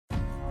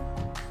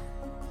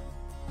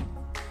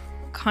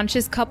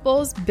Conscious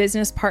couples,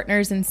 business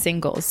partners, and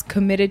singles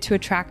committed to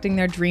attracting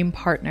their dream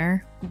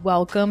partner.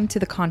 Welcome to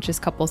the Conscious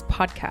Couples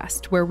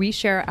podcast, where we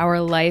share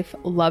our life,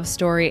 love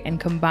story, and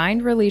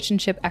combined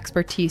relationship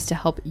expertise to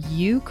help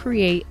you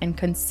create and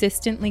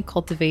consistently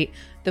cultivate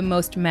the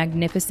most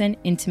magnificent,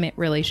 intimate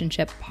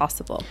relationship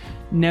possible.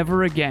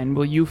 Never again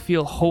will you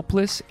feel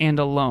hopeless and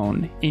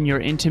alone in your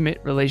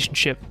intimate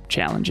relationship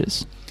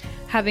challenges.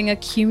 Having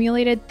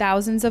accumulated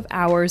thousands of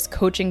hours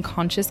coaching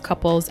conscious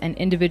couples and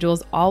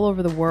individuals all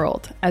over the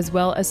world, as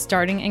well as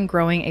starting and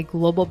growing a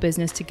global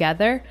business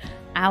together,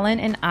 Alan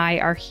and I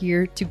are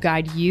here to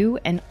guide you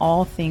in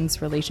all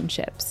things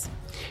relationships.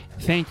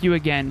 Thank you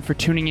again for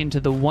tuning into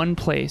the one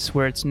place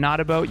where it's not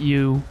about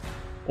you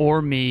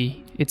or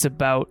me, it's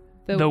about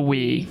the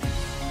we.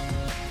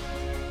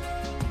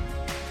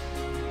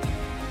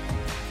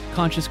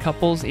 Conscious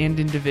couples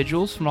and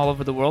individuals from all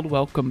over the world,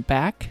 welcome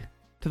back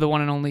to the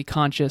one and only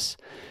Conscious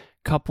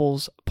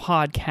Couples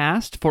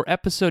podcast. For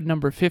episode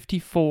number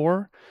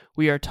 54,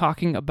 we are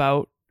talking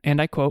about,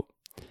 and I quote,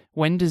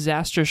 when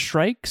disaster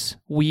strikes,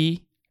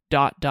 we ...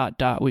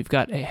 We've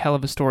got a hell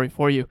of a story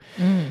for you.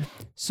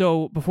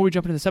 So before we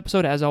jump into this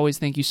episode, as always,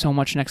 thank you so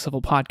much, Next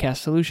Level Podcast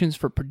Solutions,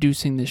 for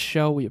producing this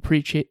show. We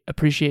appreciate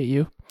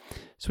you.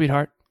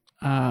 Sweetheart,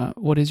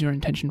 what is your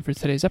intention for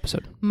today's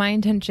episode? My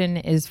intention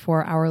is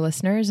for our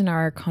listeners and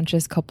our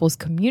conscious couples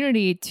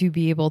community to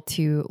be able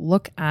to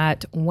look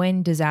at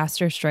when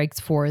disaster strikes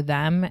for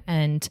them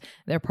and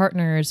their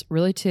partners,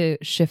 really to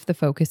shift the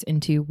focus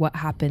into what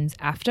happens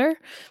after,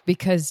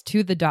 because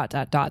to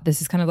the ...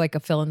 this is kind of like a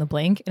fill in the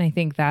blank. And I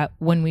think that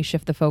when we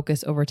shift the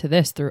focus over to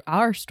this through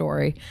our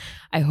story,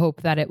 I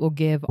hope that it will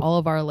give all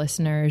of our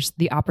listeners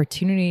the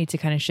opportunity to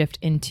kind of shift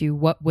into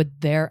what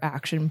would their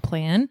action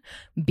plan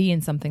be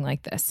in something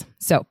like this.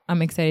 So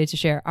I'm excited to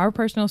share our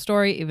personal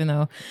story, even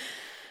though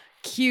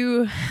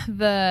cue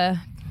the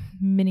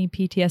mini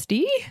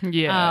PTSD.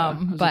 Yeah.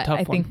 But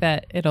I think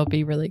that it'll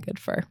be really good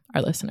for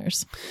our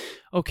listeners.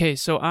 Okay,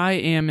 so I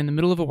am in the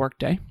middle of a work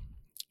day.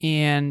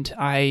 And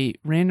I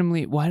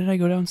randomly, why did I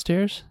go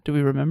downstairs? Do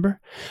we remember?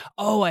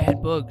 Oh, I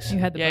had bugs. You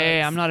had the bugs.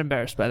 Yeah, I'm not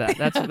embarrassed by that.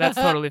 That's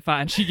totally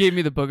fine. She gave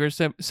me the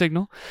booger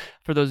signal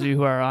for those of you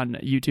who are on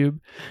YouTube.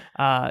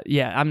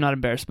 I'm not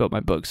embarrassed about my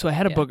bugs. So I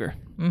had a booger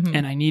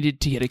and I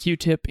needed to get a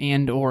Q-tip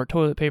and or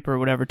toilet paper or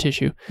whatever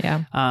tissue.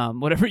 Yeah.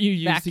 Whatever you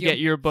use to get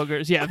your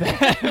boogers. Yeah,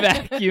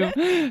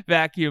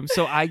 vacuum.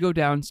 So I go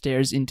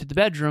downstairs into the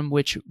bedroom,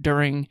 which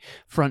during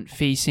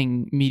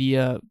front-facing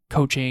media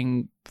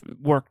coaching,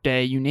 work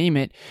day, you name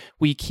it,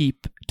 we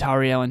keep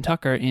Tariel and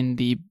Tucker in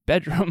the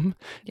bedroom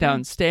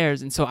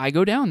downstairs. And so I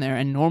go down there,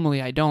 and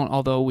normally I don't,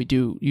 although we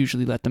do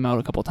usually let them out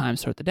a couple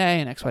times throughout the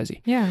day and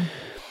XYZ. Yeah.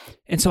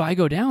 And so I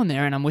go down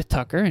there and I'm with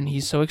Tucker, and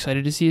he's so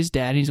excited to see his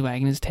dad. He's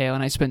wagging his tail,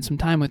 and I spend some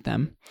time with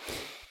them.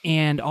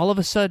 And all of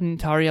a sudden,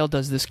 Tariel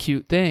does this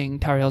cute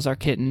thing. Tariel's our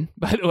kitten,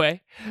 by the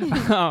way.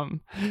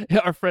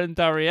 Our friend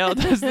Tariel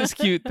does this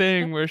cute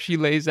thing where she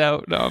lays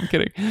out. No, I'm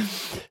kidding.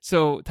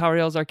 So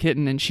Tariel's our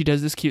kitten, and she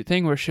does this cute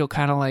thing where she'll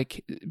kind of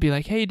like be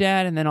like, "Hey,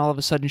 Dad," and then all of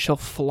a sudden she'll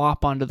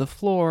flop onto the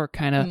floor,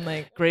 kind of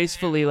like,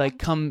 gracefully, like,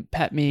 "Come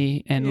pet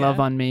me and love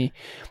on me."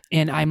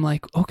 And I'm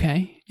like,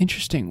 "Okay,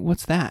 interesting.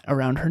 What's that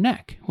around her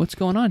neck? What's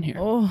going on here?"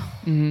 Oh.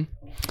 Mm-hmm.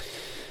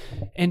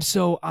 And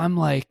so I'm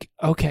like,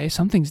 okay,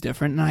 something's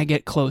different. And I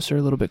get closer,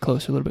 a little bit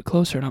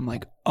closer. And I'm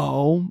like,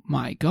 oh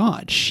my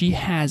God, she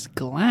has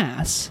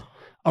glass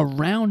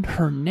around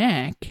her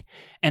neck.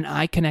 And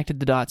I connected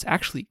the dots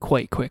actually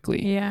quite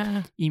quickly.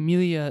 Yeah.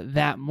 Emilia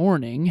that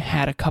morning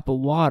had a cup of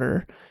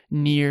water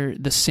near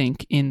the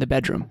sink in the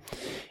bedroom.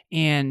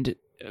 And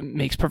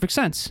makes perfect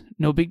sense.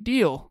 No big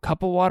deal.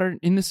 Cup of water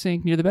in the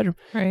sink near the bedroom.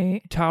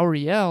 Right.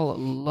 Tariel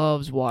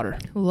loves water.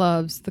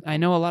 I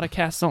know a lot of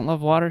cats don't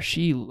love water.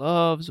 She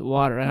loves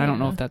water. And I don't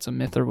know if that's a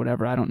myth or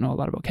whatever. I don't know a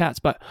lot about cats,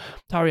 but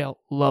Tariel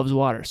loves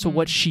water. So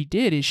what she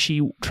did is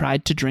she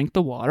tried to drink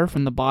the water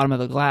from the bottom of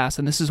the glass.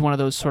 And this is one of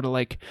those sort of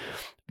like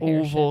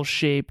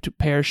oval-shaped,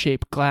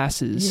 pear-shaped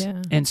glasses.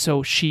 Yeah. And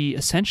so she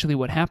essentially,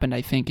 what happened,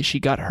 I think, is she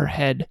got her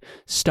head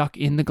stuck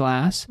in the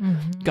glass,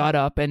 got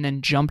up, and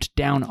then jumped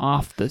down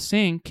off the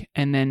sink,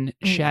 and then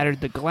shattered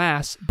the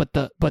glass. But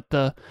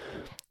the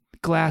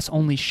glass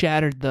only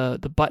shattered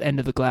the butt end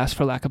of the glass,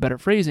 for lack of better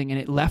phrasing, and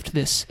it left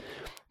this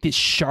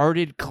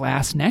sharded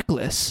glass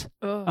necklace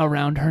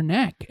around her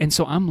neck. And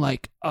so I'm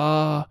like,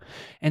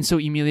 and so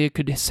Emilia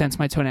could sense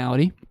my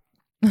tonality.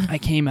 I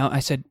came out, I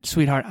said,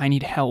 "Sweetheart, I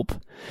need help."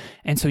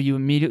 And so you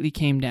immediately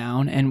came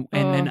down, and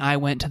then I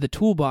went to the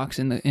toolbox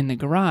in the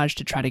garage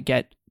to try to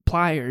get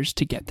pliers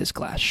to get this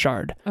glass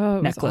shard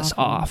necklace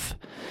off.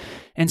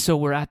 And so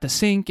we're at the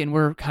sink, and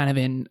we're kind of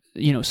in,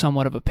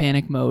 somewhat of a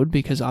panic mode,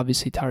 because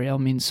obviously Tariel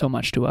means so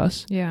much to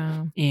us.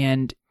 Yeah.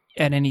 And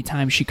at any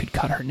time she could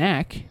cut her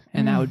neck,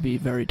 and that would be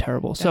very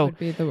terrible. That would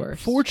be the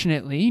worst.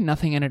 Fortunately,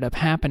 nothing ended up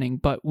happening.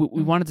 But what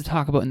we wanted to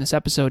talk about in this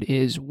episode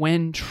is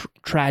when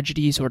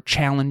tragedies or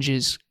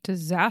challenges,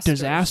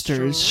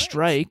 disasters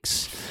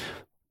strikes,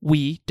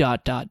 we ...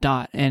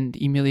 And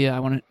Emilia, I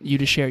want you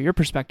to share your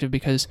perspective,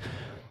 because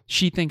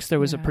she thinks there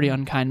was a pretty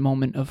unkind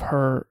moment of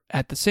her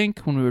at the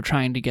sink when we were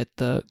trying to get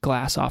the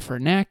glass off her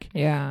neck.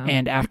 Yeah.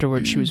 And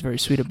afterwards, she was very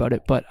sweet about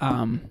it. But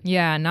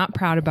yeah, not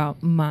proud about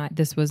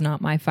this was not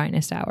my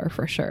finest hour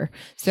for sure.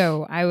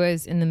 So I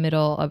was in the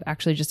middle of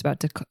actually just about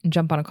to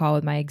jump on a call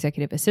with my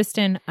executive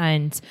assistant.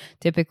 And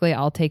typically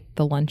I'll take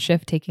the lunch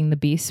shift, taking the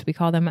beasts, we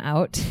call them,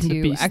 out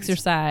to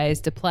exercise,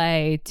 to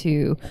play,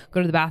 to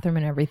go to the bathroom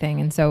and everything.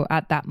 And so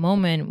at that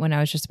moment, when I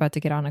was just about to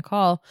get on a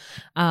call,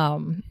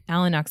 Alan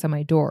knocks on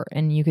my door,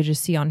 and you could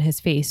just see on his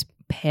face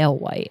pale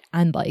white,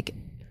 and like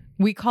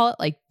we call it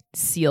like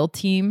SEAL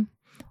team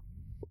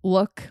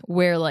look,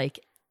 where like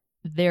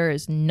there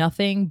is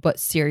nothing but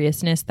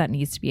seriousness that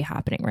needs to be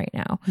happening right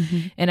now.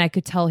 And I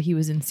could tell he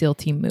was in SEAL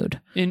team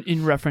mood.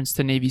 In reference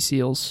to Navy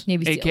SEALs,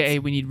 aka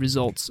we need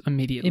results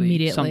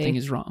immediately. Something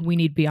is wrong. We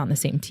need to be on the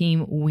same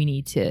team. We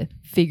need to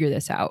figure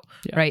this out,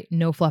 right?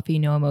 No fluffy,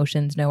 no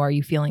emotions, no are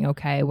you feeling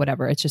okay,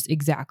 whatever. It's just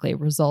exactly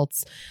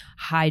results,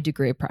 high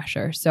degree of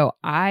pressure. So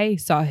I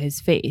saw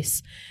his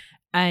face,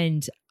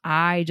 and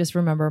I just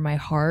remember my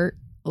heart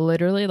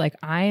literally, like,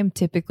 I am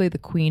typically the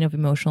queen of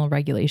emotional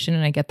regulation,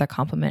 and I get that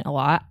compliment a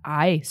lot.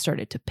 I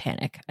started to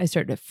panic. I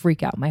started to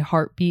freak out. My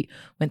heartbeat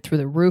went through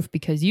the roof,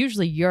 because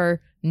usually you're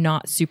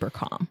not super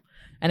calm.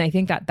 And I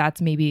think that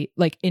that's maybe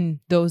like in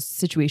those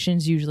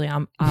situations, usually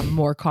I'm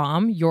more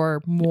calm.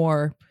 You're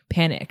more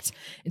panicked.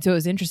 And so it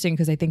was interesting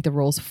because I think the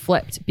roles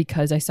flipped,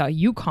 because I saw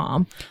you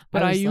calm.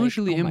 But I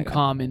usually am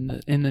calm in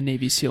the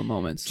Navy SEAL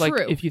moments. True.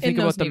 Like if you think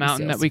about the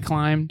mountain that we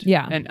climbed,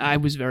 and I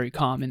was very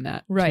calm in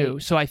that too.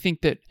 So I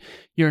think that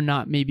you're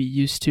not maybe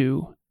used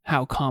to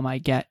how calm I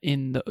get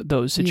in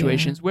those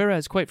situations.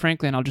 Whereas, quite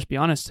frankly, and I'll just be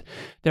honest,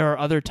 there are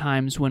other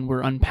times when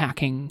we're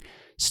unpacking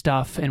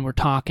stuff and we're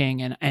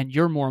talking, and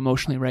you're more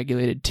emotionally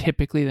regulated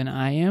typically than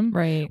I am,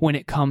 right, when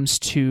it comes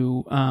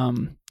to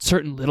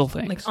certain little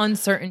things, like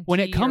uncertainty. When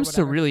it comes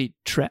to really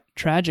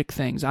tragic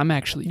things, I'm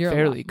actually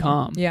fairly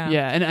calm.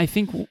 And I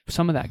think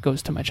some of that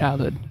goes to my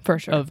childhood, for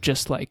sure, of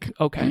just like,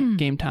 okay,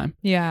 game time.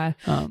 So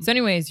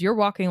anyways, you're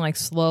walking like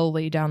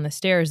slowly down the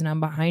stairs, and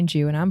I'm behind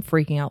you, and I'm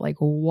freaking out, like,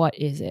 what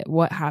is it,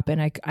 what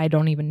happened? I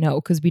don't even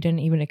know, because we didn't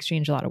even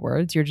exchange a lot of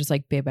words. You're just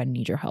like, babe, I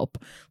need your help,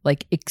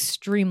 like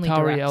extremely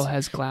Tariel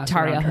has glass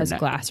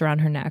around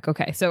her neck.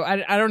 Okay, so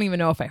I don't even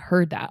know if I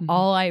heard that.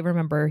 All I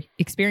remember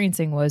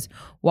experiencing was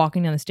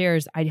walking down the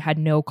stairs. I had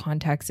no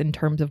context in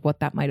terms of what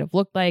that might have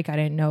looked like. I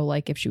didn't know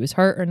like if she was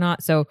hurt or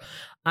not. So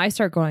I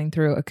start going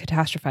through a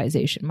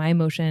catastrophization, my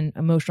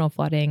emotional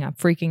flooding. I'm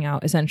freaking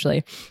out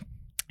essentially.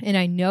 And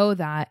I know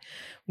that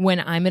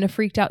when I'm in a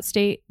freaked out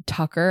state,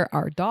 Tucker,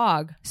 our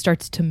dog,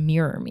 starts to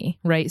mirror me,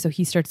 right? So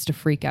he starts to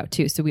freak out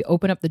too. So we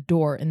open up the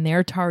door, and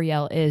there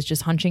Tariel is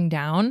just hunching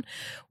down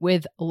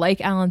with,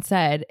 like Alan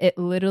said, it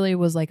literally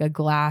was like a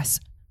glass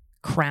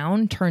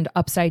crown turned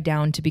upside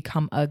down to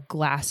become a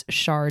glass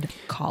shard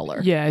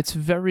collar. Yeah, it's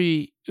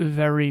very,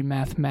 very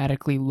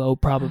mathematically low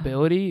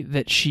probability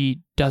that she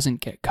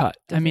doesn't get cut.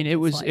 I mean, it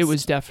was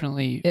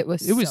definitely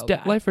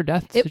life or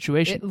death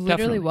situation. It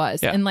literally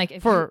was. Yeah. And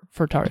like for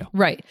Tariel.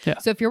 Right. Yeah.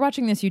 So if you're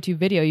watching this YouTube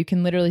video, you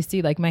can literally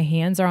see like my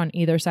hands are on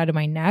either side of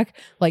my neck.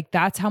 Like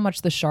that's how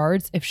much the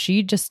shards, if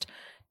she just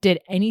did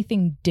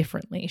anything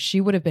differently, she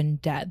would have been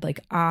dead.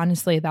 Like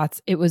honestly,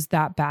 it was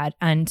that bad.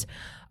 And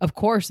of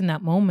course, in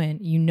that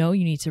moment, you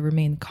need to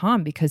remain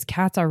calm, because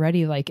cats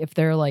already, like if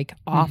they're like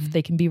off,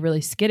 they can be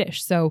really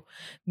skittish. So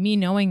me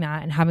knowing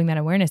that and having that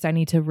awareness, I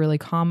need to really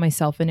calm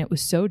myself. And it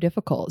was so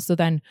difficult. So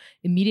then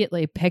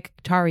immediately pick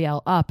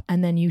Tariel up,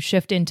 and then you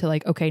shift into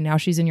like, okay, now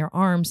she's in your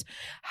arms.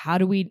 How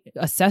do we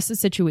assess the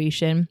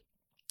situation?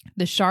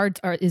 The shards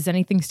is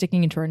anything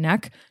sticking into her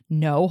neck?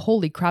 No.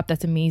 Holy crap,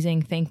 that's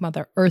amazing. Thank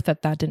Mother Earth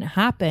that didn't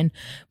happen.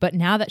 But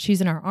now that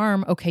she's in our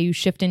arm, okay, you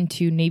shift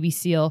into Navy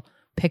SEAL,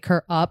 pick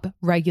her up,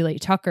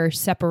 regulate Tucker,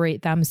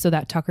 separate them so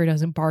that Tucker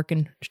doesn't bark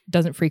and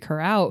doesn't freak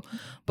her out.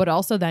 But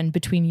also then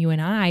between you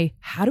and I,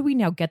 how do we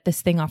now get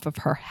this thing off of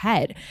her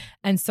head?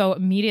 And so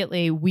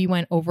immediately we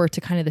went over to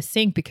kind of the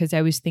sink, because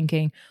I was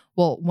thinking,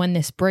 well, when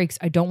this breaks,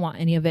 I don't want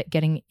any of it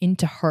getting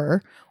into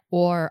her,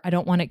 or I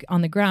don't want it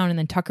on the ground and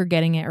then Tucker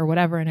getting it or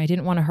whatever. And I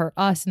didn't want to hurt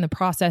us in the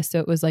process. So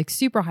it was like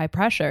super high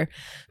pressure.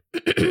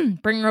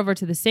 Bring her over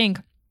to the sink.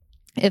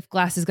 If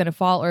glass is going to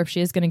fall, or if she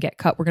is going to get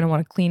cut, we're going to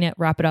want to clean it,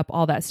 wrap it up,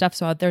 all that stuff.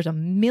 So there's a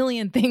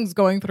million things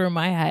going through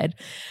my head.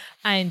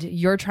 And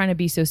you're trying to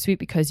be so sweet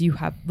because you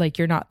have, like,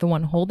 you're not the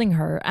one holding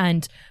her.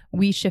 And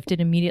we shifted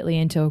immediately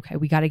into, okay,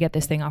 we got to get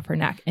this thing off her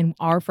neck. And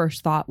our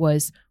first thought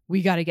was,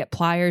 we got to get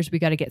pliers. We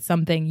got to get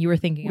something. You were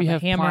thinking of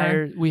a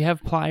hammer. We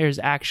have pliers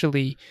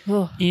actually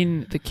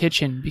in the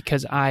kitchen,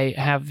 because I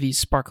have these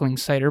sparkling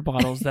cider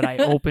bottles that I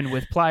open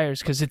with pliers,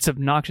 because it's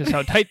obnoxious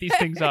how tight these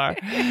things are.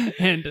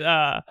 And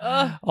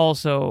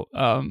also,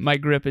 my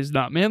grip is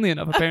not manly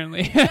enough,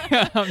 apparently.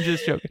 I'm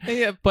just joking.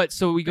 Yeah. But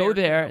so we go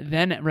there.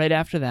 Then right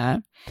after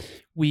that,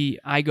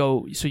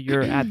 so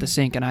you're at the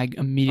sink, and I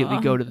immediately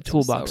go to the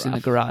toolbox in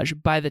the garage.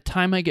 By the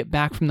time I get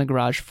back from the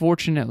garage,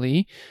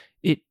 fortunately,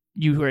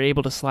 you were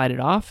able to slide it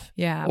off.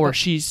 Yeah. Or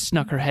she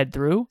snuck her head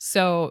through.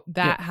 So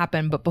that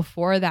happened. But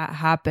before that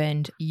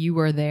happened, you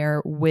were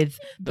there with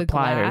the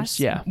pliers.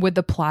 glass, with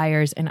the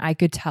pliers. And I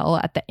could tell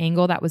at the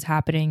angle that was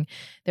happening,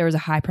 there was a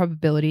high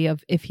probability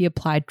of if he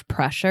applied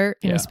pressure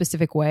in a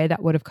specific way,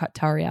 that would have cut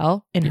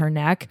Tariel in her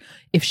neck.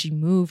 If she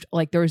moved,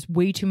 like there was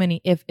way too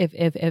many if.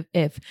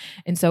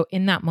 And so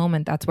in that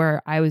moment, that's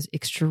where I was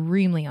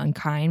extremely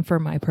unkind for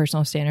my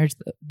personal standards,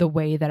 the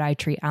way that I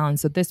treat Alan.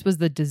 So this was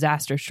the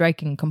disaster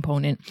striking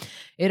component.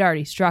 It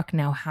already struck.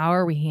 Now, how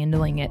are we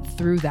handling it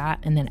through that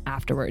and then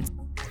afterwards?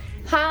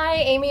 Hi,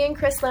 Amy and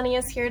Chris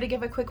Lennius here to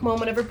give a quick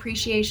moment of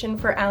appreciation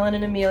for Alan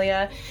and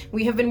Amelia.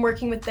 We have been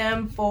working with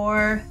them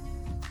for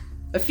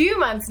a few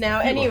months now,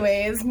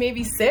 anyways,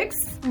 maybe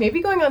 6,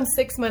 maybe going on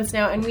 6 months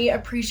now, and we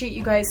appreciate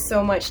you guys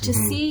so much. To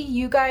see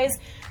you guys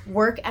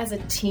work as a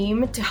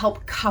team, to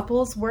help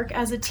couples work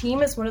as a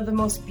team, is one of the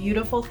most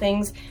beautiful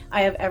things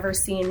I have ever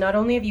seen. Not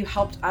only have you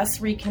helped us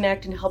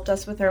reconnect and helped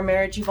us with our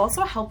marriage, you've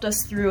also helped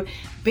us through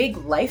big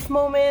life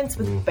moments,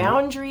 with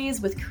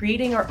boundaries, with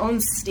creating our own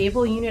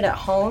stable unit at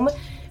home.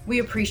 We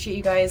appreciate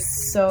you guys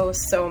so,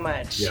 so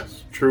much.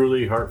 Yes,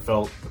 truly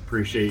heartfelt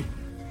appreciate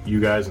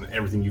you guys and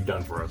everything you've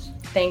done for us.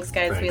 Thanks,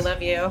 guys. We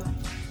love you.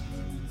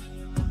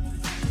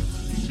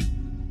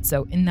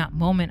 So in that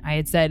moment, I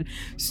had said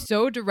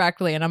so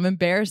directly, and I'm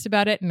embarrassed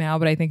about it now,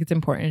 but I think it's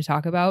important to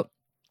talk about.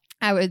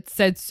 I had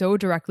said so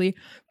directly,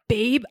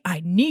 babe,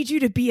 I need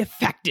you to be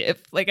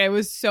effective. Like I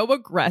was so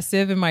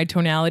aggressive in my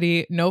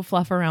tonality, no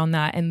fluff around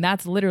that. And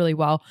that's literally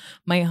while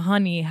my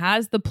honey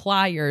has the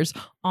pliers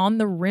on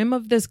the rim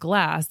of this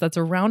glass that's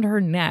around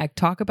her neck.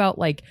 Talk about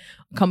like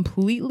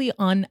completely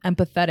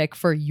unempathetic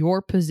for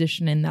your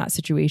position in that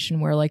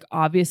situation where like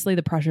obviously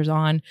the pressure's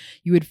on.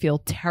 You would feel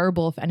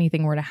terrible if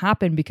anything were to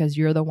happen because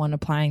you're the one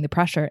applying the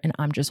pressure and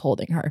I'm just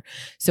holding her.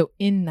 So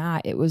in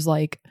that, it was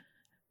like,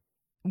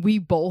 we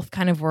both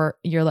kind of were,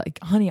 you're like,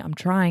 honey, I'm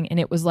trying. And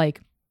it was like,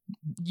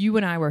 you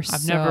and I were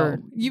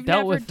you've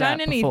never done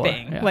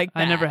anything like that.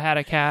 I never had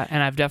a cat,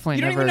 and I've definitely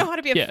you don't even know how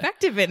to be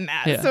effective in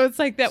that. So it's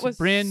like, that was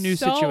brand new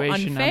so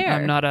situation. Unfair.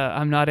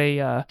 I'm not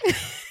a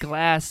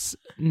glass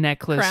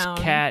necklace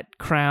cat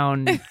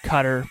crown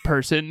cutter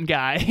person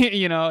guy.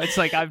 You know, it's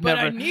like I've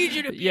never. I need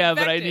you to be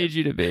but I need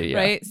you to be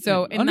right.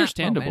 So in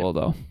understandable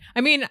though.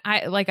 I mean,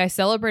 I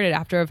celebrated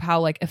after of how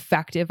like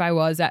effective I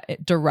was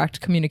at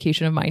direct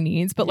communication of my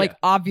needs, but like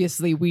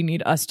obviously we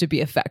need us to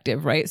be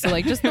effective, right? So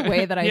like just the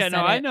way that I said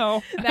I know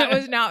that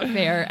was not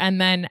fair. And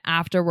then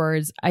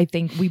afterwards, I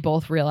think we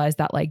both realized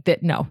that like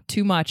that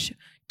too much,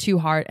 too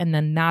hard. And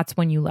then that's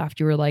when you left.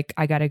 You were like,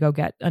 I got to go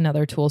get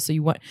another tool. So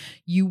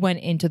you went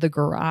into the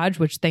garage,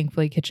 which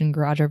thankfully kitchen and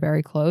garage are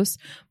very close.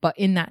 But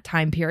in that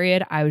time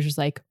period, I was just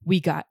like,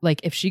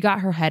 if she got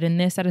her head in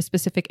this at a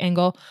specific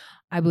angle,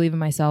 I believe in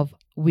myself,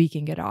 we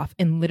can get off.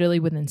 And literally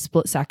within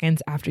split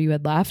seconds after you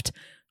had left,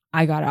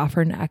 I got off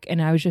her neck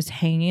and I was just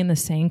hanging in the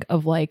sink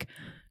of like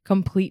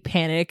complete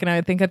panic. And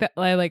I think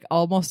I like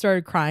almost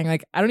started crying.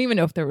 Like, I don't even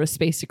know if there was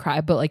space to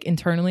cry, but like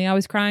internally I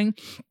was crying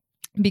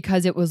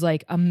because it was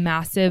like a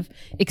massive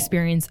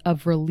experience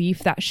of relief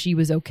that she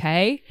was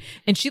okay.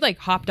 And she like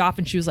hopped off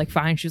and she was like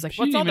fine. She was like,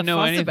 what's all the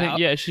fuss about?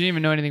 Yeah, she didn't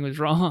even know anything was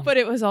wrong. But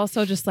it was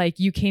also just like,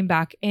 you came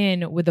back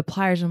in with the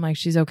pliers and I'm like,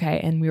 she's okay.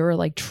 And we were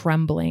like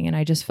trembling and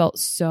I just felt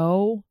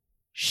so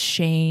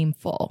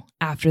shameful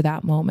after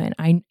that moment.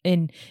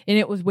 And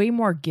it was way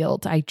more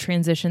guilt. I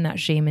transitioned that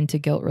shame into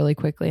guilt really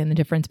quickly. And the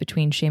difference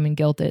between shame and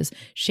guilt is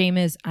shame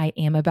is I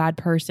am a bad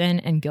person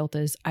and guilt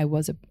is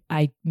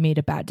I made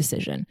a bad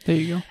decision. There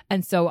you go.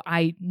 And so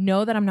I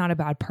know that I'm not a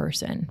bad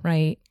person,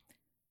 right?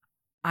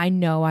 I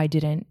know I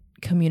didn't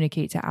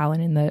communicate to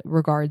Alan in the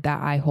regard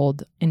that I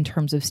hold in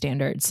terms of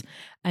standards.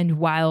 And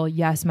while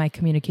yes, my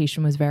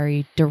communication was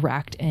very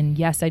direct and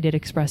yes, I did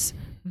express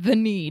the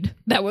need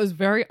that was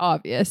very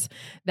obvious,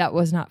 that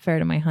was not fair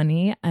to my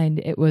honey. And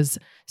it was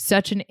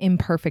such an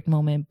imperfect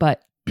moment.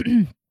 But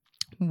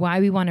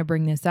why we want to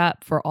bring this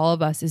up for all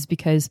of us is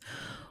because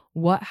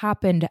what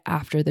happened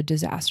after the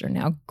disaster.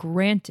 Now,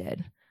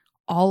 granted,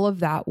 all of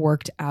that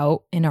worked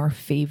out in our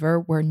favor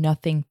where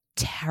nothing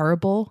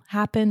terrible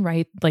happened,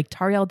 right? Like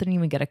Tariel didn't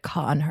even get a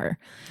cut on her,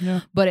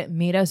 but it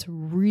made us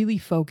really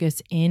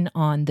focus in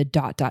on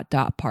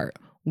the ... part.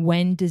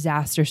 When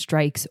disaster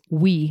strikes,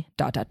 we ...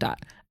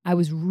 I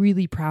was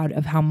really proud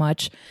of how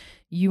much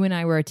you and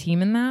I were a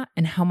team in that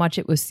and how much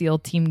it was SEAL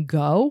Team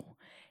Go,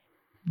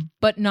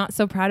 but not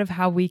so proud of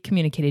how we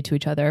communicated to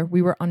each other.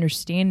 We were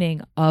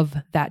understanding of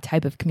that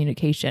type of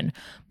communication.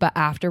 But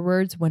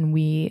afterwards, when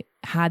we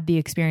had the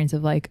experience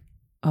of like,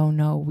 oh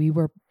no, we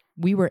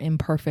were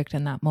imperfect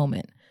in that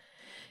moment.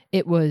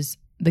 It was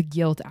the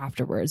guilt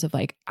afterwards of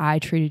like, I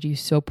treated you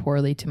so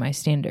poorly to my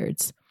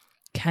standards.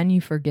 Can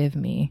you forgive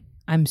me?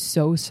 I'm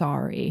so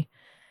sorry.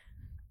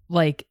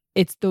 Like,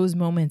 it's those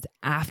moments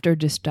after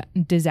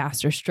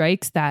disaster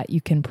strikes that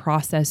you can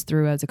process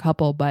through as a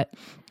couple. But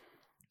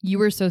you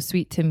were so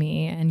sweet to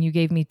me and you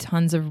gave me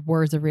tons of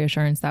words of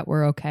reassurance that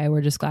we're okay.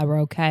 We're just glad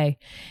we're okay.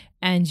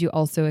 And you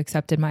also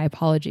accepted my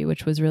apology,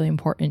 which was really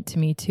important to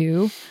me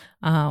too.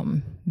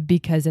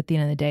 Because at the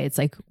end of the day, it's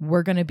like,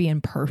 we're going to be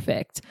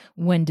imperfect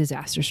when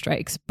disaster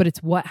strikes, but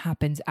it's what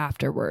happens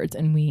afterwards.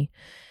 And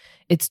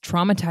it's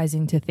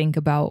traumatizing to think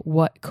about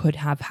what could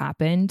have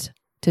happened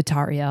to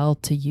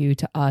Tariel, to you,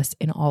 to us,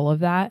 and all of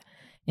that.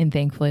 And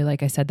thankfully,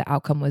 like I said, the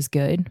outcome was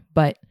good,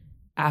 but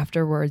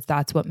afterwards,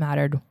 that's what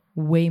mattered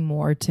way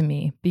more to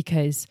me,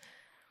 because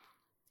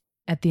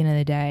at the end of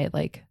the day,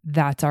 like,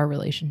 that's our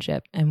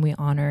relationship and we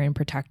honor and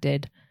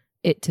protected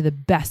it to the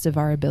best of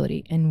our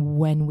ability. And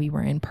when we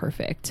were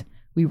imperfect,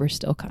 we were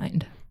still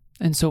kind.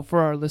 And so for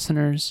our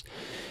listeners,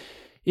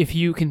 if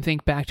you can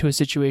think back to a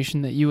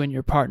situation that you and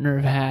your partner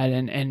have had,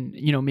 and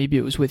you know, maybe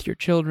it was with your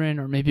children,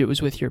 or maybe it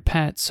was with your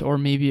pets, or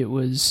maybe it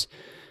was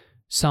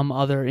some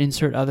other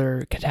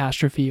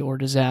catastrophe or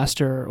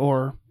disaster,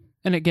 or,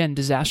 and again,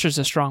 disaster is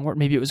a strong word.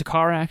 Maybe it was a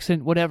car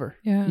accident, whatever.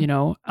 Yeah. You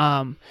know,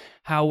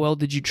 how well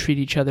did you treat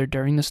each other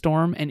during the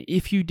storm? And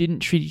if you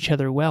didn't treat each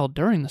other well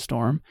during the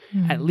storm,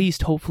 at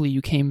least hopefully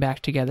you came back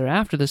together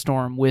after the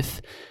storm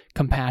with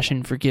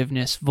compassion,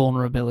 forgiveness,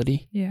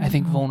 vulnerability. Yeah. I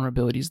think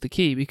vulnerability is the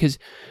key, because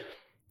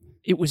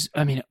it was,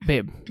 I mean,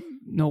 babe,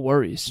 no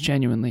worries,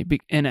 genuinely.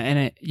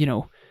 And you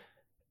know,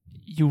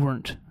 you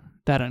weren't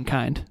that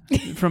unkind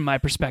from my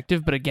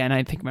perspective. But again,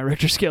 I think my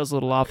Richter scale is a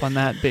little off on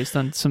that based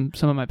on some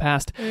of my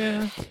past.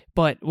 Yeah.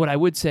 But what I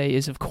would say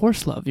is, of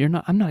course, love,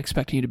 I'm not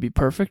expecting you to be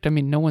perfect. I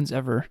mean, no one's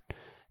ever,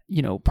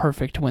 you know,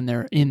 perfect when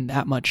they're in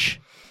that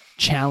much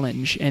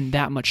challenge and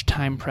that much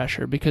time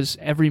pressure, because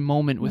every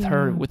moment with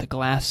her, with the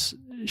glass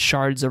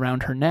shards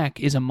around her neck,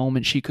 is a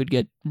moment she could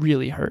get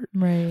really hurt.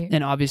 Right.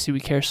 And obviously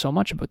we care so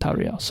much about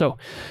Tariel. So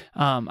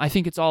I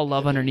think it's all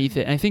love underneath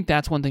it. And I think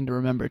that's one thing to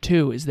remember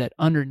too, is that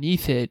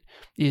underneath it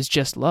is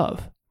just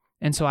love.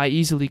 And so I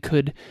easily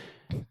could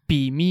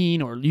be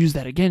mean or use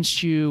that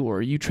against you,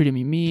 or you treated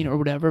me mean or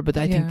whatever. But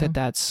I think that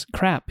that's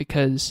crap,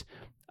 because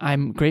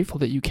I'm grateful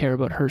that you care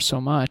about her so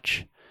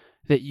much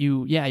that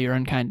you're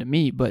unkind to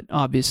me, but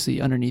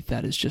obviously underneath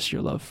that is just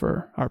your love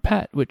for our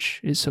pet, which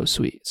is so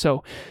sweet.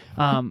 So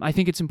I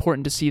think it's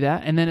important to see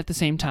that. And then at the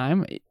same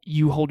time,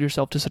 you hold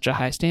yourself to such a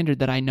high standard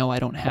that I know I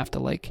don't have to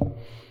like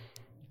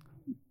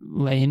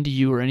lay into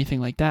you or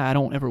anything like that. I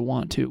don't ever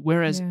want to.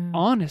 Whereas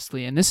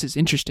honestly, and this is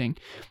interesting,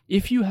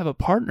 if you have a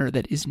partner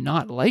that is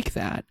not like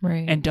that,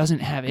 Right. and doesn't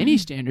have any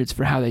standards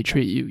for how they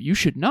treat you, you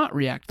should not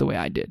react the way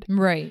I did.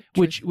 Right.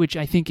 Which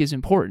I think is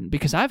important,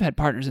 because I've had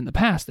partners in the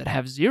past that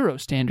have zero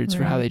standards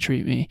for how they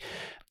treat me,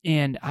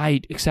 and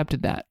I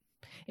accepted that.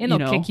 And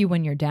they'll kick you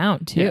when you're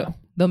down too. Yeah.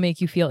 They'll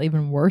make you feel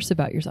even worse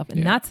about yourself.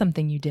 And that's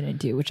something you didn't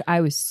do, which I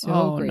was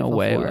so grateful no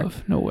way, for.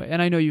 love. No way.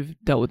 And I know you've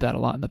dealt with that a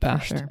lot in the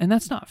past. sure. And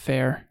that's not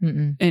fair.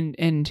 Mm-mm.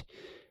 And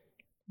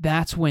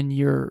that's when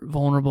you're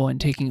vulnerable and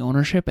taking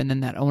ownership, and then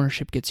that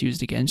ownership gets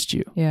used against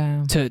you.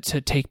 Yeah. To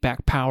take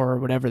back power or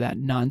whatever that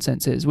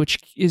nonsense is, which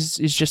is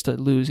just a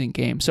losing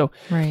game. So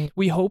Right.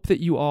 we hope that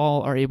you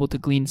all are able to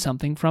glean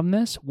something from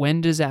this. When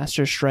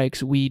disaster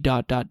strikes, we ...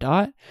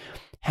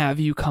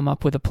 Have you come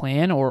up with a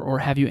plan, or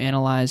have you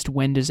analyzed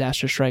when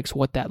disaster strikes,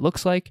 what that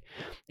looks like?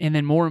 And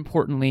then more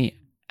importantly,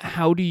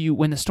 how do you,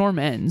 when the storm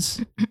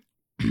ends,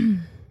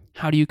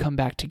 how do you come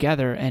back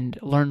together and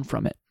learn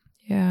from it?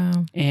 Yeah.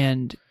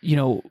 And, you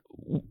know,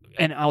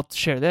 and I'll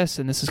share this,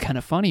 and this is kind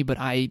of funny, but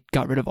I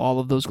got rid of all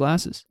of those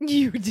glasses.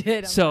 You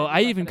did. So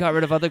I even got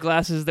rid of other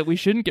glasses that we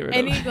shouldn't get rid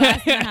of. Any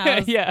glass in the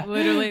house. Yeah.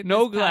 Literally.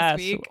 No this past glass,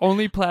 week.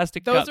 only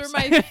plastic Those cups. were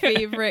my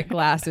favorite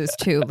glasses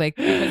too. Like,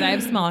 because I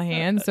have small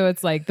hands, so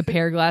it's like the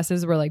pair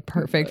glasses were like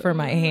perfect for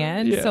my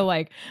hands. Yeah. So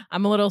like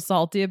I'm a little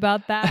salty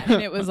about that.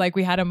 And it was like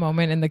we had a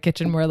moment in the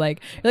kitchen where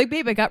like, you're like,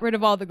 babe, I got rid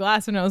of all the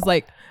glass, and I was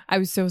like, I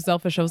was so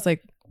selfish. I was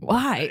like,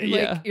 why?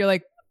 Yeah. Like, you're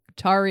like,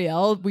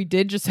 Tariel, we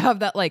did just have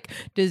that like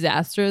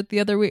disaster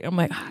the other week. I'm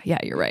like, yeah,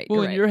 you're right. Well,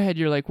 you're in right. your head,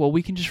 you're like, well,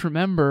 we can just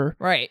remember.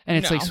 Right. And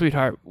it's No. like,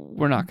 sweetheart,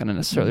 we're not going to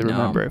necessarily No.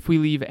 remember. If we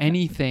leave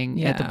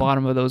anything at the Yeah.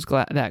 bottom of those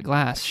that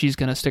glass, she's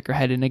going to stick her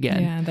head in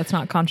again. Yeah, that's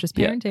not conscious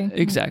parenting. Yeah,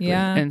 exactly.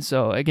 Yeah. And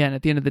so again,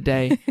 at the end of the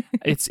day,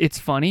 it's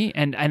funny,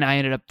 and I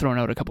ended up throwing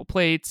out a couple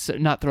plates,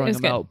 not throwing was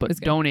them good. out, It but was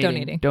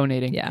good.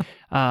 donating. Yeah.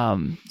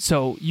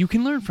 So you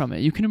can learn from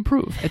it. You can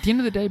improve. At the end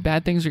of the day,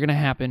 bad things are going to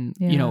happen.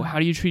 Yeah. You know, how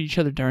do you treat each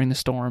other during the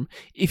storm?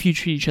 If you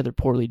treat each other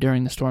poorly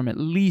during the storm, at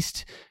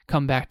least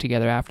come back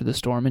together after the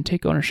storm and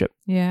take ownership.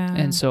 Yeah.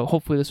 And so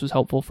hopefully this was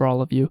helpful for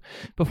all of you.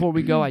 Before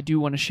we go, I do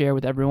want to share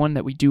with everyone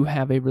that we do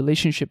have a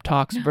Relationship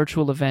Talks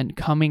virtual event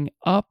coming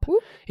up.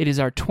 Whoop. It is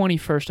our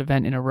 21st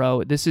event in a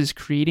row. This is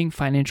creating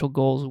financial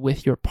goals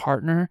with your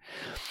partner.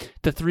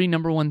 The 3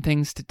 number one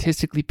things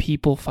statistically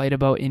people fight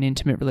about in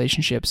intimate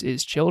relationships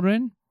is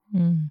children,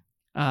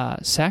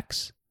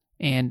 sex,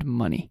 and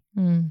money.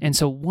 And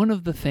so one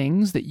of the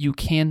things that you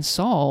can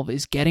solve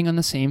is getting on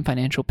the same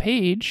financial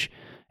page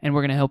and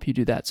we're going to help you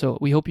do that. So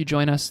we hope you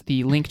join us.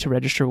 The link to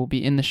register will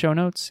be in the show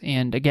notes.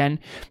 And again,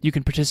 you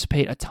can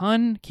participate a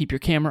ton, keep your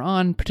camera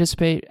on,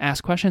 participate,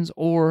 ask questions,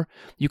 or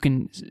you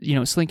can,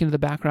 slink into the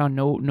background,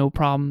 no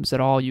problems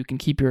at all. You can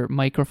keep your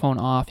microphone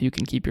off, you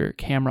can keep your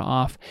camera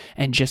off,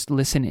 and just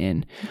listen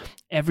in.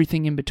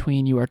 Everything in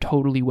between, you are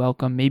totally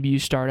welcome. Maybe you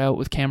start out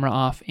with camera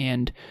off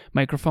and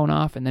microphone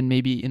off, and then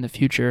maybe in the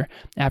future,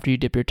 after you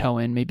dip your toe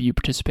in, maybe you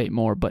participate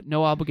more, but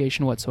no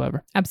obligation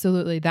whatsoever.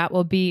 Absolutely. That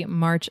will be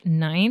March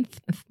 9th,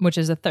 which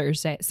is a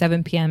Thursday,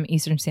 7 p.m.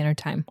 Eastern Standard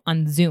Time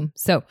on Zoom.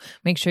 So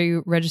make sure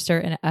you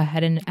register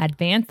ahead in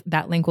advance.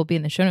 That link will be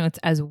in the show notes,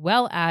 as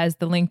well as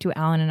the link to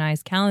Alan and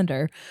I's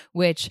calendar,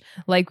 which,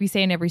 like we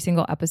say in every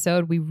single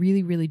episode, we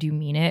really, really do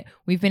mean it.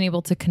 We've been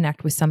able to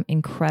connect with some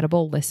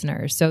incredible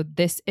listeners. So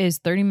this is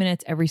 30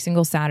 minutes every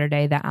single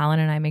Saturday that Alan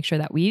and I make sure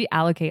that we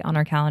allocate on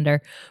our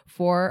calendar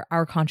for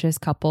our Conscious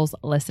Couples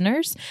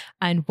listeners.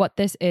 And what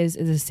this is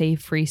a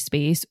safe, free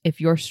space.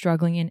 If you're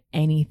struggling in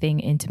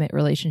anything intimate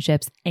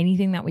relationships,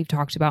 anything that we've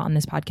talked about on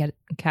this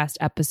podcast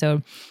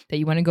episode that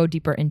you want to go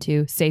deeper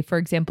into, say, for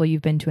example,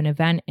 you've been to an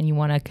event and you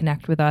want to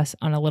connect with us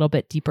on a little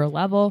bit deeper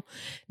level,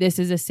 this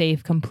is a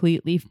safe,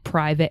 completely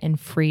private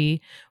and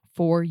free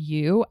for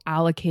you,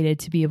 allocated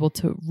to be able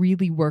to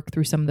really work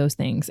through some of those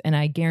things. And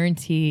I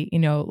guarantee,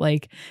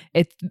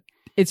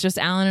 it's just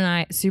Alan and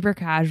I, super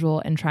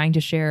casual, and trying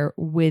to share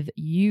with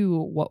you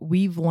what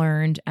we've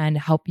learned and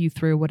help you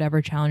through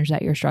whatever challenge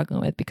that you're struggling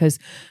with. Because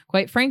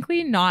quite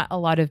frankly, not a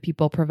lot of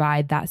people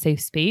provide that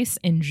safe space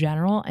in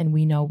general. And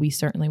we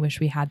certainly wish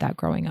we had that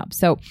growing up.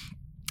 So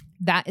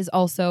that is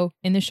also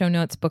in the show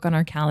notes. Book on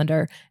our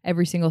calendar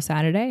every single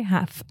Saturday,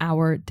 half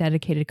hour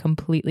dedicated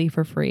completely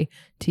for free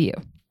to you.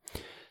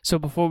 So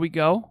before we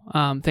go,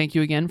 thank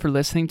you again for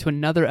listening to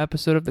another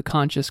episode of the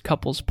Conscious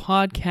Couples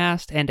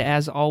podcast. And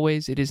as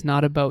always, it is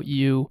not about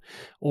you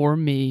or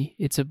me.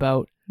 It's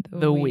about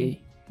the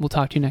we. We'll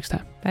talk to you next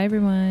time. Bye,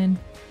 everyone.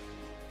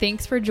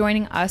 Thanks for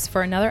joining us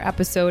for another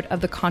episode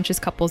of the Conscious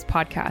Couples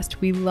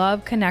podcast. We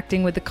love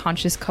connecting with the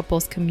Conscious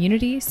Couples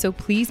community, so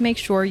please make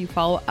sure you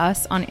follow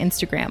us on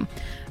Instagram.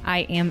 I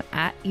am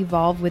at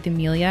Evolve with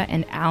Amelia,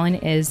 and Alan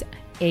is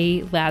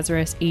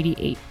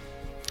alazarus88.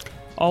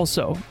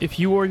 Also, if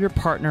you or your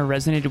partner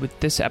resonated with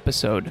this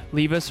episode,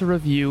 leave us a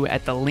review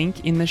at the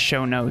link in the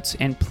show notes,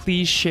 and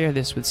please share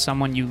this with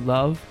someone you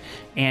love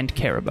and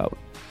care about.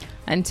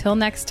 Until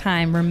next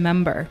time,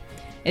 remember,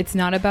 it's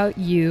not about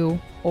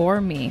you or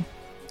me.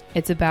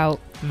 It's about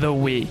the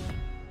we.